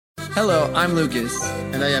Hello, I'm Lucas.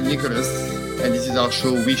 And I am Nicolas, and this is our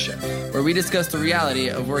show, We Chef. Where we discuss the reality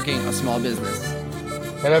of working a small business.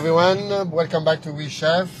 Hello everyone, welcome back to We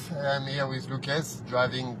Chef. I'm here with Lucas,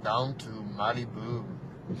 driving down to Malibu.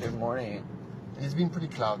 Good morning. And it's been pretty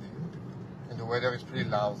cloudy, and the weather is pretty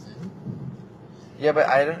lousy. Yeah, but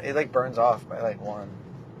it like burns off by like 1.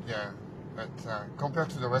 Yeah, but compared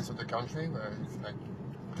to the rest of the country, where it's like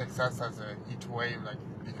Texas has a heat wave like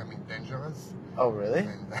becoming dangerous. Oh, really?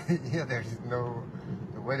 And here there is no,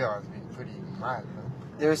 the weather has been pretty mild. Huh?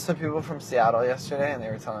 There was some people from Seattle yesterday, and they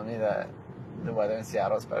were telling me that the weather in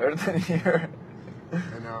Seattle is better than here.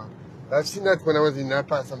 I know. I've seen that when I was in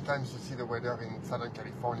Napa. Sometimes you see the weather in Southern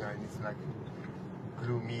California, and it's like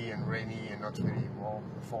gloomy and rainy and not really warm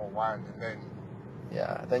for a while, and then...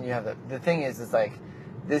 Yeah, then you have the thing is like,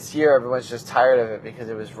 this year everyone's just tired of it because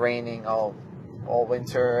it was raining all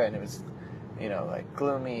winter, and it was, like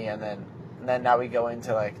gloomy, and then now we go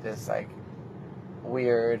into like this like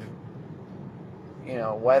weird,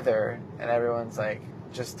 weather, and everyone's like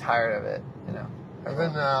just tired of it,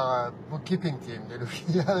 Even our bookkeeping team, they look,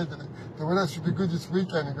 yeah, the weather should be good this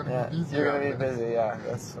weekend. You're gonna be busy. You're gonna be busy. Yeah,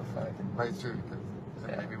 that's so funny. But it's true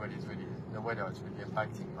because everybody's really, the weather is really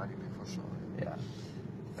impacting Malibu for sure. Yeah.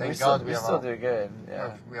 Thank God we still do good.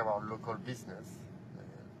 Yeah. We have our local business.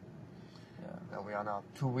 And we are now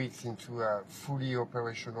 2 weeks into a fully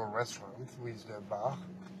operational restaurant with the bar.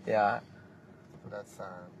 Yeah. So that's.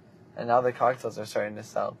 And now the cocktails are starting to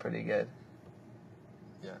sell pretty good.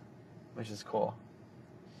 Yeah. Which is cool.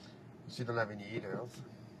 You don't have any eaters.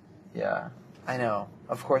 Yeah, I know.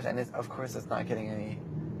 Of course, and it's not getting any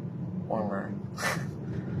warmer.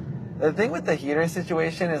 The thing with the heater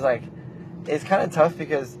situation is like, it's kind of tough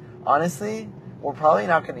because honestly, we're probably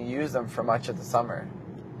not going to use them for much of the summer.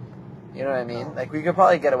 You know what I mean? No. Like we could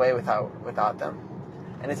probably get away without them,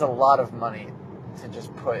 and it's a lot of money to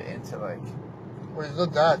just put into like. Well, it's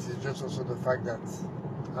not that. It's just also the fact that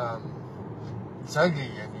it's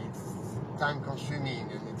ugly and it's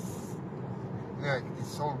time-consuming and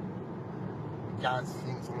it's all gas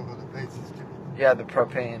things all over the place. It's stupid. Yeah, the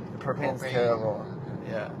propane's terrible.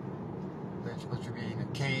 Yeah. They're supposed to be in a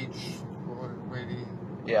cage already.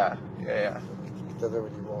 Yeah. It doesn't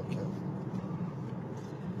really work. Yeah.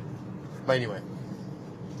 But anyway,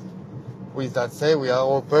 with that said, we are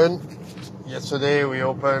open. Yesterday we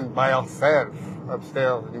opened by ourselves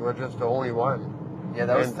upstairs. We were just the only one. Yeah,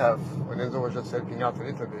 that was tough. When Enzo was just helping out a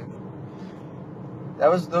little bit.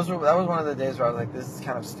 That was one of the days where I was like, this is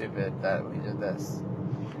kind of stupid that we did this.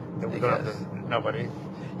 That we don't have nobody.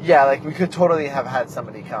 Yeah, like we could totally have had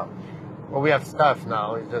somebody come. Well, we have staff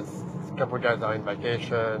now. It's just a couple of guys are in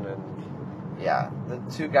vacation and. Yeah, the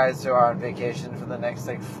 2 guys who are on vacation for the next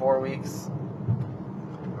like 4 weeks.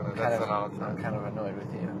 I'm kind of annoyed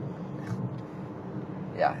with you.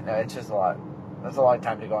 Yeah, no, it's just a lot. That's a long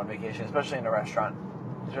time to go on vacation, especially in a restaurant,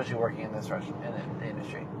 especially working in this restaurant in the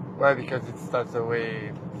industry. Well, because that's the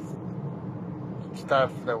way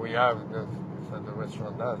staff that we have that the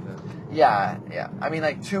restaurant does. Yeah. I mean,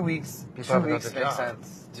 like 2 weeks. People 2 weeks makes job.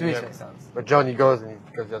 sense. 2 weeks makes sense. But Johnny goes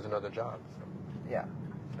because he has another job. So. Yeah.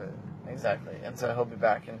 Exactly. And so he'll be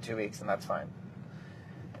back in 2 weeks, and that's fine.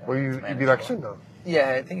 Will you be back soon, though? Yeah,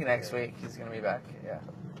 I think next week he's going to be back. Yeah.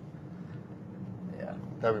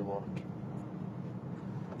 That will work.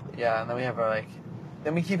 Yeah, and then we have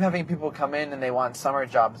then we keep having people come in and they want summer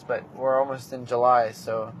jobs, but we're almost in July,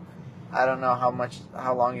 so I don't know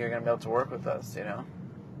how long you're going to be able to work with us,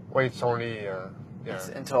 Well, it's only, It's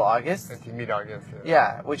until August? Until mid-August,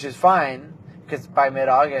 Yeah, which is fine, because by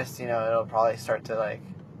mid-August, it'll probably start to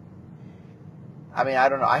I mean, I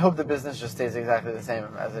don't know. I hope the business just stays exactly the same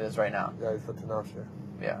as it is right now. Yeah, it's not enough,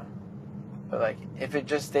 Yeah. But, if it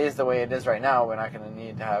just stays the way it is right now, we're not going to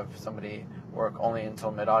need to have somebody work only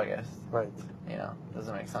until mid-August. Right.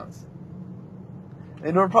 Doesn't make sense.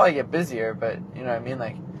 It'll probably get busier, but, you know what I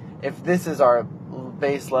mean? If this is our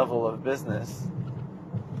base level of business,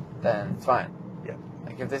 then it's fine. Yeah.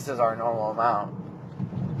 If this is our normal amount,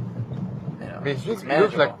 it looks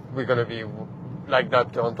like we're going to be like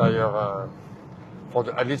that the entire...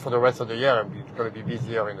 at least for the rest of the year, it's going to be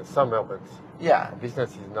busier in the summer, but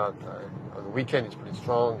business is not. On the weekend, it's pretty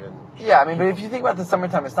strong. I mean, but if you think about the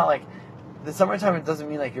summertime, it's not like the summertime. It doesn't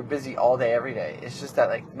mean like you're busy all day every day. It's just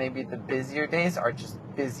that maybe the busier days are just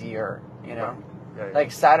busier. Yeah.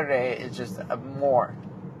 Like Saturday is just more.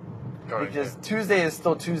 Correct, because Tuesday is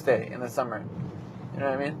still Tuesday in the summer. You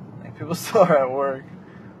know what I mean? People still are at work.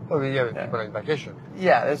 Well, people are on vacation.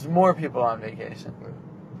 Yeah, there's more people on vacation.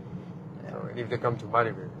 And if they come to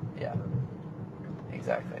Malibu. Yeah.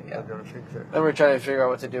 Exactly, yeah. Then we're trying to figure out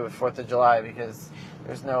what to do with 4th of July because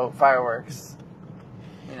there's no fireworks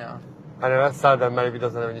you know. And that's sad that maybe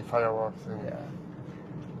doesn't have any fireworks. And yeah.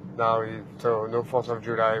 Now, so no 4th of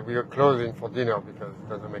July. We are closing for dinner because it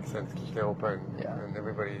doesn't make sense to stay open. Yeah. And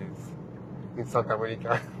everybody is in Santa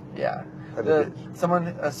Monica. Yeah.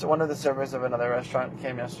 One of the servers of another restaurant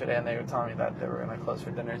came yesterday, and they were telling me that they were going to close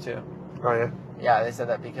for dinner too. Oh yeah. Yeah, they said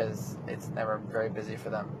that because it's never very busy for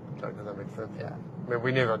them. That doesn't make sense. Yeah. I mean,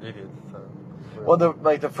 we never did it. So well,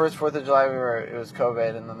 the first 4th of July it was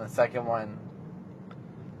COVID, and then the second one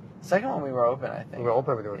we were open, I think. We were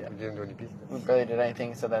open, but we didn't do any business. We barely did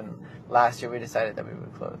anything. So then last year we decided that we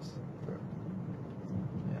would close.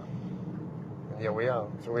 Yeah. And here we are.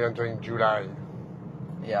 So we're entering July.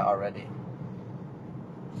 Yeah, already.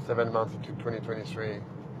 7 months into 2023.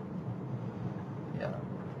 Yeah.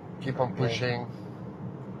 Keep on pushing.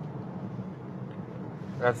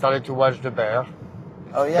 I started to watch The Bear.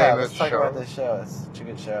 Oh yeah, let's talk about this show. It's such a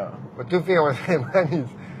good show. But two things I want to say, one is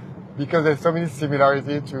because there's so many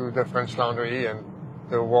similarities to the French Laundry and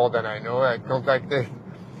the world that I know. I contacted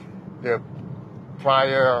the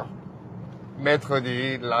prior maître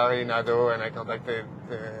d', Larry Nadeau, and I contacted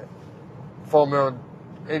the former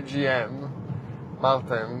AGM,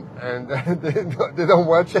 Martin, and they don't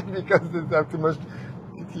watch it because they have too much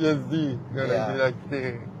PTSD. You know,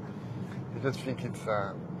 they just think it's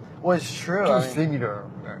well, it's true. Too similar.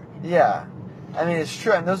 Yeah, I mean it's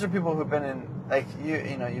true, and those are people who've been in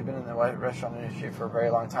you've been in the restaurant industry for a very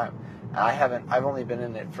long time. I haven't. I've only been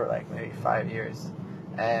in it for like maybe 5 years,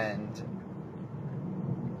 and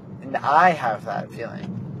I have that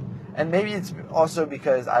feeling. And maybe it's also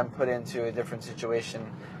because I'm put into a different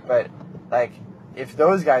situation, but like if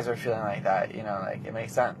those guys are feeling like that, you know, like it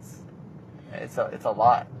makes sense. It's a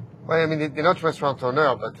lot. Well, I mean, they're not restaurant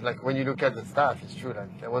owner, but like when you look at the staff, it's true. Like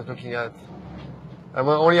I'm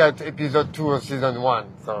only at episode 2 of season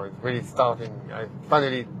 1, so it's really starting. I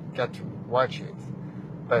finally got to watch it.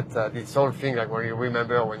 But this whole thing, like when you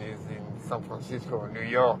remember when he's in San Francisco or New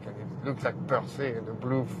York, and it looks like Percy and the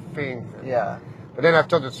blue things. Yeah. But then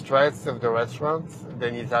after the stress of the restaurants,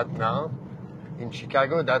 then he's at now in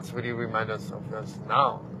Chicago. That's really reminds us of us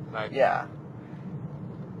now. Like yeah.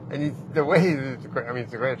 And it's the way it's a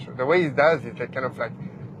great show. The way he does it, like kind of like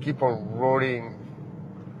keep on rolling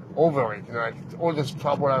over it. You know, like all this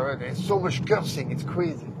trouble around. There's so much cursing. It's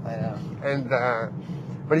crazy. I know. And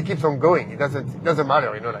but he keeps on going. It doesn't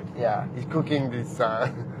matter. You know, like he's cooking this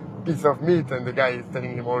piece of meat, and the guy is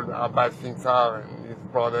telling him all how bad things are, and his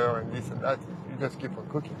brother, and this and that. You just keep on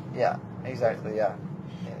cooking. Yeah. Exactly. Yeah.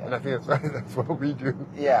 And I think that's what we do.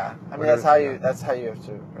 Yeah. I mean, that's how you have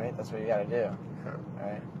to, right? That's what you got to do. Yeah.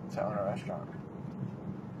 Right? To own a restaurant.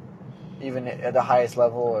 Even at the highest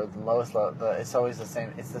level or the lowest level, it's always the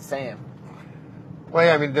same. It's the same. Well,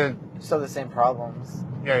 yeah, I mean, still the same problems.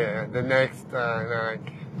 Yeah. The next,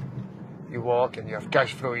 like, you walk and you have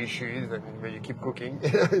cash flow issues, and you keep cooking.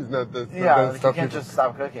 It's not the like you can't just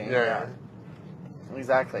stop cooking. Yeah.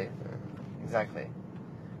 Exactly. Exactly.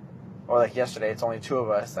 Or like yesterday, it's only 2 of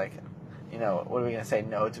us. Like, you know, what are we gonna say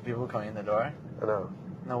no to people coming in the door? I know.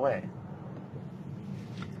 No way.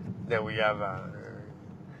 Then we have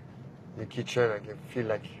the kitchen. I can feel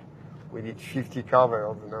like we need 50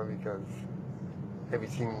 covers, you know, because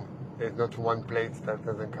everything, there's not one plate that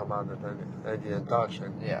doesn't come out that I didn't touch,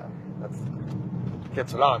 and that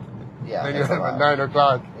gets a lot. Yeah. Then you have at 9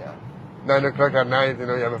 o'clock. Yeah. 9 o'clock at night, you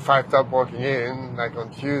know, you have a 5 top walking in, like on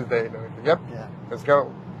Tuesday. You know, yep. Yeah. Let's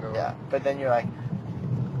go. You know? Yeah. But then you're like,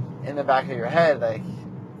 in the back of your head, like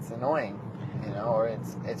it's annoying, you know, or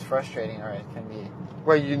it's frustrating, or it can be.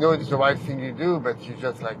 Well, you know it's the right thing you do, but you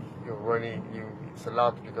just like you're running. It's a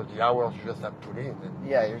lot because the hours you just have to put in.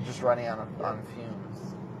 Yeah, you're just running on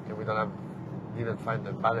fumes. Okay, we didn't find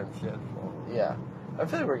the balance yet. Yeah, I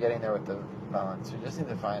feel like we're getting there with the balance. We just need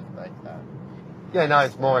to find like that. Yeah, now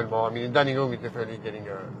it's more and more. I mean, in dining room, we're definitely getting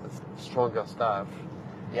a stronger staff.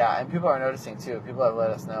 Yeah, and people are noticing too. People have let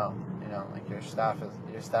us know. You know, like your staff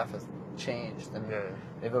has changed and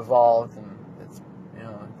they've evolved, and it's, you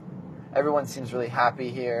know, everyone seems really happy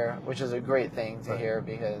here, which is a great thing to hear,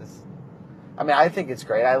 because I mean, I think it's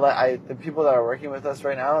great. The people that are working with us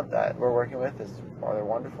right now, that we're working with, they're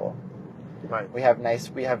wonderful. Right. We have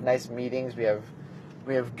nice meetings. We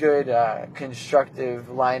have good constructive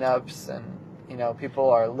lineups, and you know, people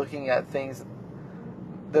are looking at things.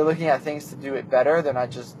 They're looking at things to do it better. They're not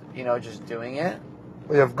just doing it.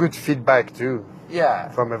 We have good feedback too. Yeah.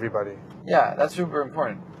 From everybody. Yeah, that's super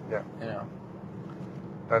important. Yeah. You know.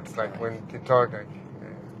 That's like when they talk. Like,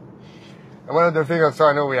 and one of the things also,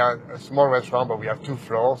 I know we are a small restaurant, but we have 2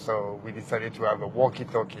 floors, so we decided to have a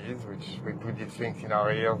walkie-talkies, which we put these things in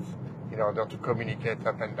our ears in order to communicate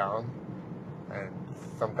up and down. And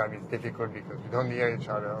sometimes it's difficult because we don't hear each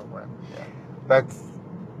other. Well, Yeah. but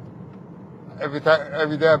every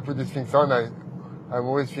day I put these things on, I'm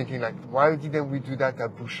always thinking like, why didn't we do that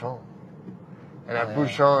at Bouchon? And at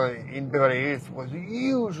Bouchon in Beverly Hills was a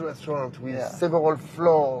huge restaurant with several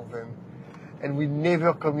floors, and we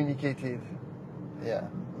never communicated. Yeah.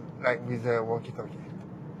 Like with a walkie-talkie.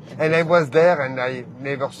 And I was there, and I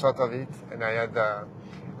never thought of it. And I had, when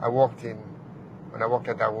I worked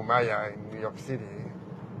at Arumaya in New York City,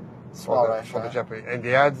 for the Japanese, and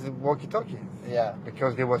they had walkie-talkies. Yeah.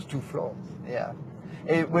 Because there was 2 floors. Yeah.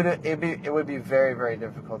 It would be very, very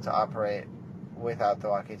difficult to operate without the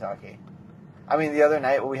walkie-talkie. I mean, the other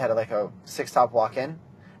night we had like a 6-top walk-in,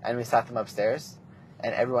 and we sat them upstairs,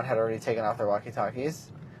 and everyone had already taken off their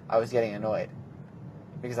walkie-talkies. I was getting annoyed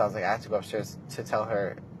because I was like, I have to go upstairs to tell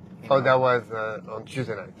her. That was on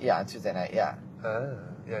Tuesday night. Yeah, on Tuesday night. Yeah.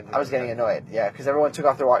 Yeah. I was getting annoyed. Yeah, because everyone took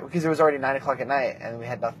off their because it was already 9 o'clock at night, and we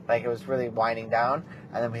had nothing. Like, it was really winding down,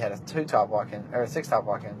 and then we had a 2-top walk-in or a 6-top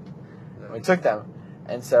walk-in. Yeah. We took them,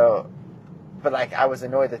 and so, but like I was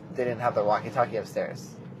annoyed that they didn't have the walkie-talkie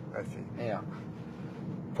upstairs. I see. Yeah.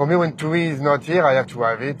 For me, when Tui is not here, I have to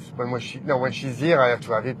have it. When she's here, I have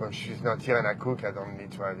to have it. When she's not here and I cook, I don't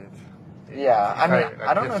need to have it. Yeah, I mean,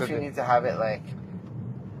 I don't know if you need to have it like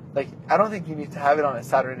I don't think you need to have it on a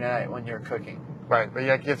Saturday night when you're cooking. Right, but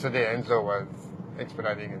like yesterday, Enzo was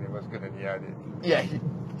expediting and it was good and he had it. Yeah,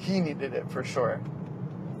 he needed it for sure.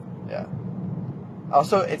 Yeah.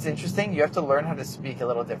 Also, it's interesting. You have to learn how to speak a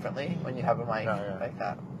little differently when you have a mic like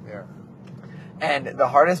that. Yeah. And the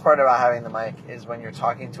hardest part about having the mic is when you're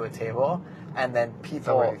talking to a table and then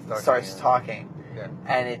people starts talking. Yeah.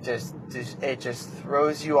 And it just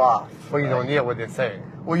throws you off. Well, you don't hear what they're saying.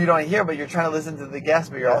 Well, you don't hear, but you're trying to listen to the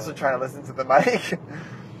guest, but you're also trying to listen to the mic.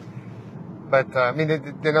 But, I mean,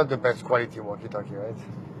 they're not the best quality walkie-talkie, right?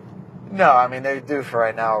 No, I mean, they're due for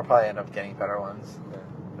right now. We'll probably end up getting better ones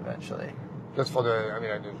eventually. Just for the, I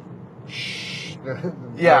mean, I just...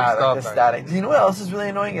 the static. Do you know what else is really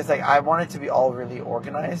annoying? It's like I want it to be all really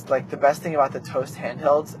organized. Like the best thing about the Toast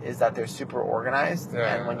handhelds is that they're super organized,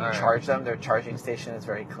 and when you charge them, their charging station is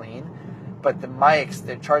very clean. But the mics,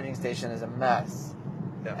 their charging station is a mess,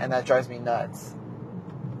 and that drives me nuts.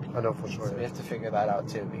 I know for sure. So we have to figure that out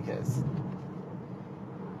too, because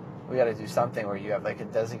we got to do something where you have like a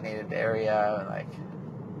designated area, and like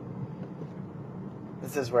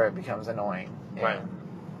this is where it becomes annoying. Right.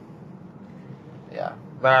 Yeah.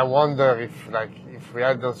 But I wonder if we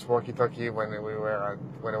had those walkie-talkie when I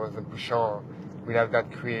was at Bouchon, we'd have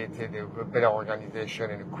that created a better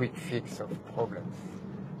organization and a quick fix of problems.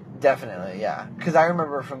 Definitely, yeah. Because I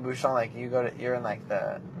remember from Bouchon, like you're in like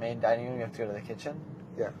the main dining room, you have to go to the kitchen.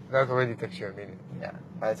 Yeah, that already takes you a minute. Yeah.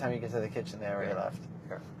 By the time you get to the kitchen, they already left.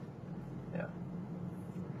 Yeah. Yeah.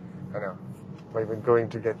 I know. Or even going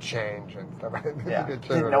to get change and stuff. Yeah.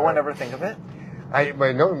 Did no one ever think of it?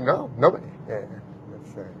 No, nobody. Yeah.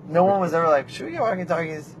 No one was ever like, should we get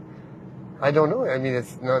walkie-talkies? I don't know. I mean,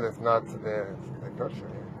 that's not the culture.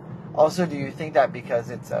 Yeah. Also, do you think that because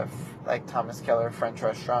it's like Thomas Keller French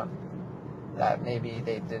restaurant, that maybe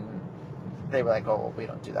they were like, oh, well, we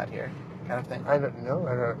don't do that here, kind of thing? I don't know.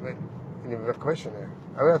 Any other question there?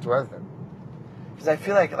 I will have to ask them. Because I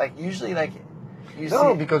feel like usually like you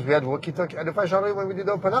see... because we had walkie-talkie at the Fashion when we did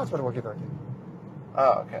open house with walkie-talkie.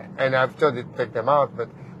 Oh, okay. And after they take them out, but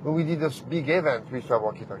when we did this big event, we used to have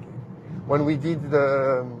walkie-talkie. When we did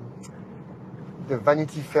the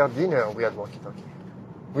Vanity Fair dinner, we had walkie-talkie.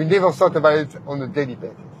 We never thought about it on a daily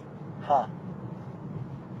basis. Huh.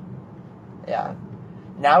 Yeah.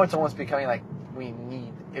 Now it's almost becoming like we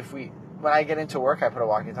need, when I get into work, I put a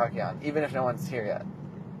walkie-talkie on, even if no one's here yet.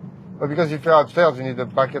 Well, because if you're upstairs, you need a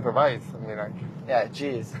bucket of ice. I mean, like... Yeah,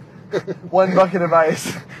 geez. 1 bucket of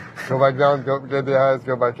ice. Go back down, get the ice,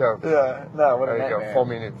 go back up. Yeah, no, what a nightmare. There you go, 4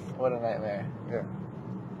 minutes. What a nightmare. Yeah.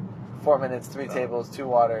 4 minutes, 3 tables, 2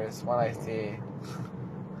 waters, 1 iced tea.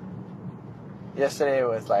 Yesterday it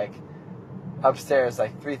was like upstairs,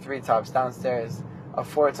 like 3 tops, downstairs, a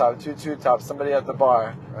 4 top, 2 tops, somebody at the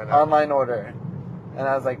bar, online order. And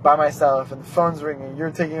I was like by myself, and the phone's ringing.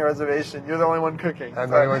 You're taking a reservation. You're the only one cooking. I'm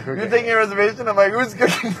the only one cooking. You're taking a reservation. I'm like, who's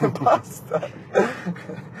cooking the pasta?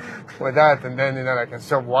 With that, and then I can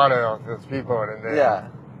serve water to those people, and then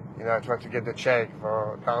I try to get the check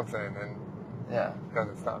for Townsend, and it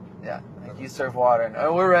doesn't stop. Yeah, like you serve water, and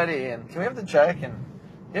oh, we're ready, and can we have the check? And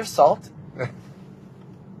you have salt?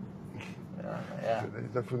 Yeah.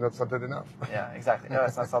 Is the food not salted enough? Yeah, exactly. No,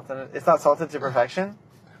 it's not salted. It's not salted to perfection.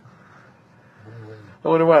 I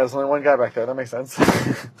wonder why. There's only one guy back there. That makes sense.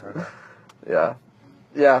 Yeah.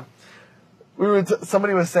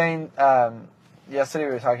 Somebody was saying, yesterday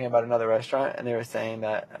we were talking about another restaurant, and they were saying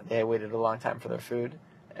that they waited a long time for their food,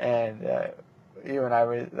 and you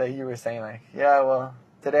were saying like, yeah, well,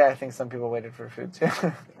 today I think some people waited for food too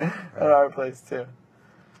at our place too.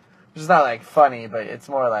 Which is not like funny, but it's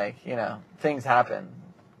more like, things happen.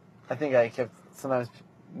 I think like if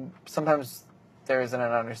sometimes there isn't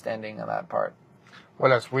an understanding on that part.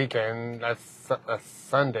 Well, last weekend, last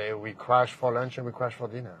Sunday, we crashed for lunch and we crashed for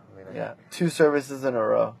dinner. Yeah, 2 services in a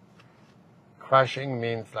row. Crashing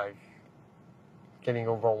means like getting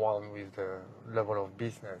overwhelmed with the level of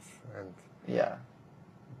business, and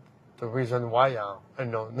the reason why are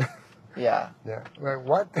unknown. Yeah. Yeah. Like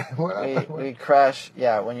what? We crash.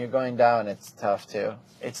 Yeah, when you're going down, it's tough too.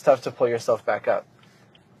 It's tough to pull yourself back up.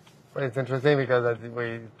 Well, it's interesting because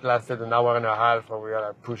we lasted an hour and a half where we were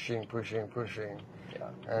like pushing,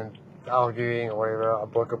 and arguing or whatever. I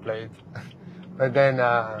broke a plate. But then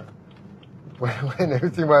when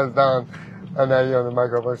everything was done, and I on the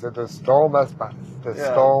microphone said, "The storm has passed. The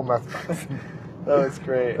storm has passed." That was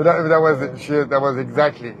great. That was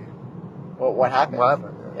exactly what happened. What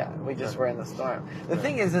happened? Yeah, we just were in the storm. The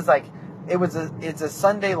thing is like it's a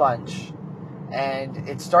Sunday lunch, and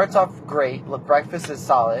it starts off great. Look, breakfast is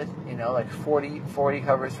solid. Like 40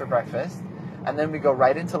 covers for breakfast, and then we go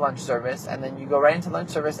right into lunch service, and then you go right into lunch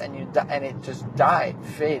service, and it just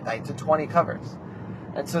fade like to 20 covers,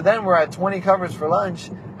 and so then we're at 20 covers for lunch,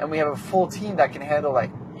 and we have a full team that can handle like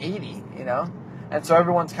 80. And so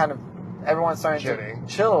everyone's starting to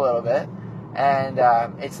chill a little bit, and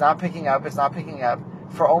it's not picking up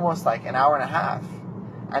for almost like an hour and a half.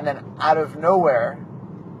 And then out of nowhere,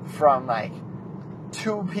 from like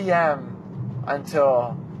 2 p.m.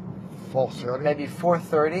 until 4:30, maybe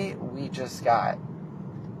 4:30, we just got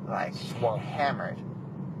like hammered.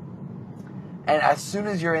 And as soon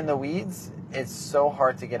as you're in the weeds, it's so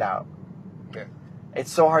hard to get out. Yeah.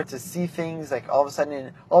 It's so hard to see things. Like all of a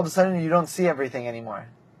sudden you don't see everything anymore.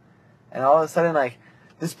 And all of a sudden, like,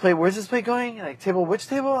 this plate, where's this plate going? Like, which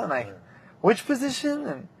table? And like, which position?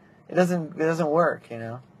 And it doesn't work,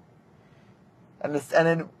 And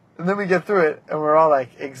then we get through it, and we're all like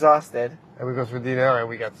exhausted. And we go to dinner, and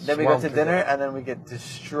we get. Then we go to dinner, and then we get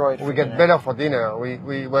destroyed. We get better for dinner.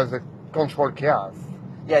 We was a controlled chaos.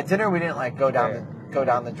 Yeah, dinner we didn't like go down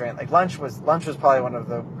the drain. Like lunch was probably one of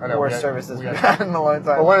the worst services we've had in a long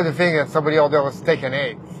time. But one of the things that somebody ordered was steak and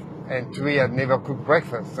eggs, and Tui had never cooked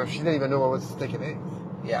breakfast, so she didn't even know what was steak and eggs.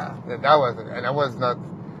 Yeah. And I was not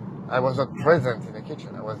present in the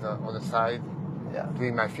kitchen. I was on the side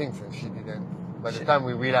doing my things, and she didn't. By the time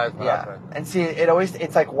we realized what happened. And see,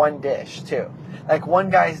 it's like one dish too. Like one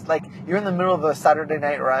guy's like, you're in the middle of a Saturday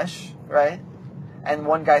night rush, right? And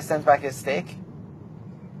one guy sends back his steak.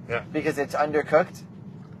 Yeah. Because it's undercooked.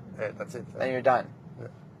 Yeah, that's it. And you're done. Yeah.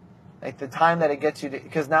 Like the time that it gets you to,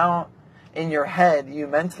 because now in your head you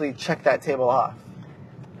mentally check that table off,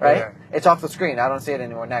 right? Yeah. It's off the screen. I don't see it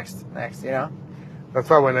anymore. Next. That's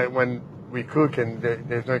why when we cook and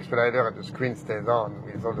there's no expediter and the screen stays on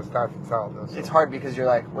with all the stuff inside. It's hard because you're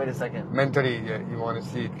like, wait a second. Mentally, you want to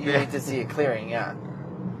see it. You need to see it clearing, yeah.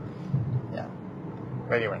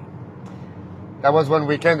 Anyway, that was one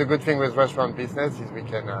weekend. The good thing with restaurant business is we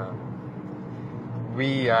can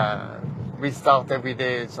restart every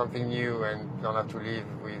day something new and don't have to live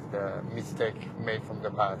with the mistake made from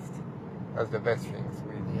the past. That's the best things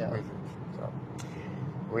with it. So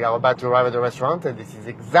we are about to arrive at the restaurant, and this is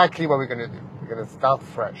exactly what we're going to do. We're going to start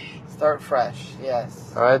fresh. Start fresh,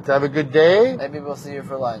 yes. All right, have a good day. Maybe we'll see you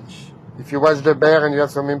for lunch. If you watch The Bear and you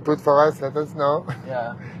have some input for us, let us know.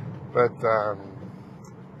 Yeah. But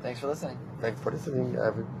thanks for listening. Thanks for listening.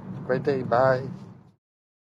 Have a great day. Bye.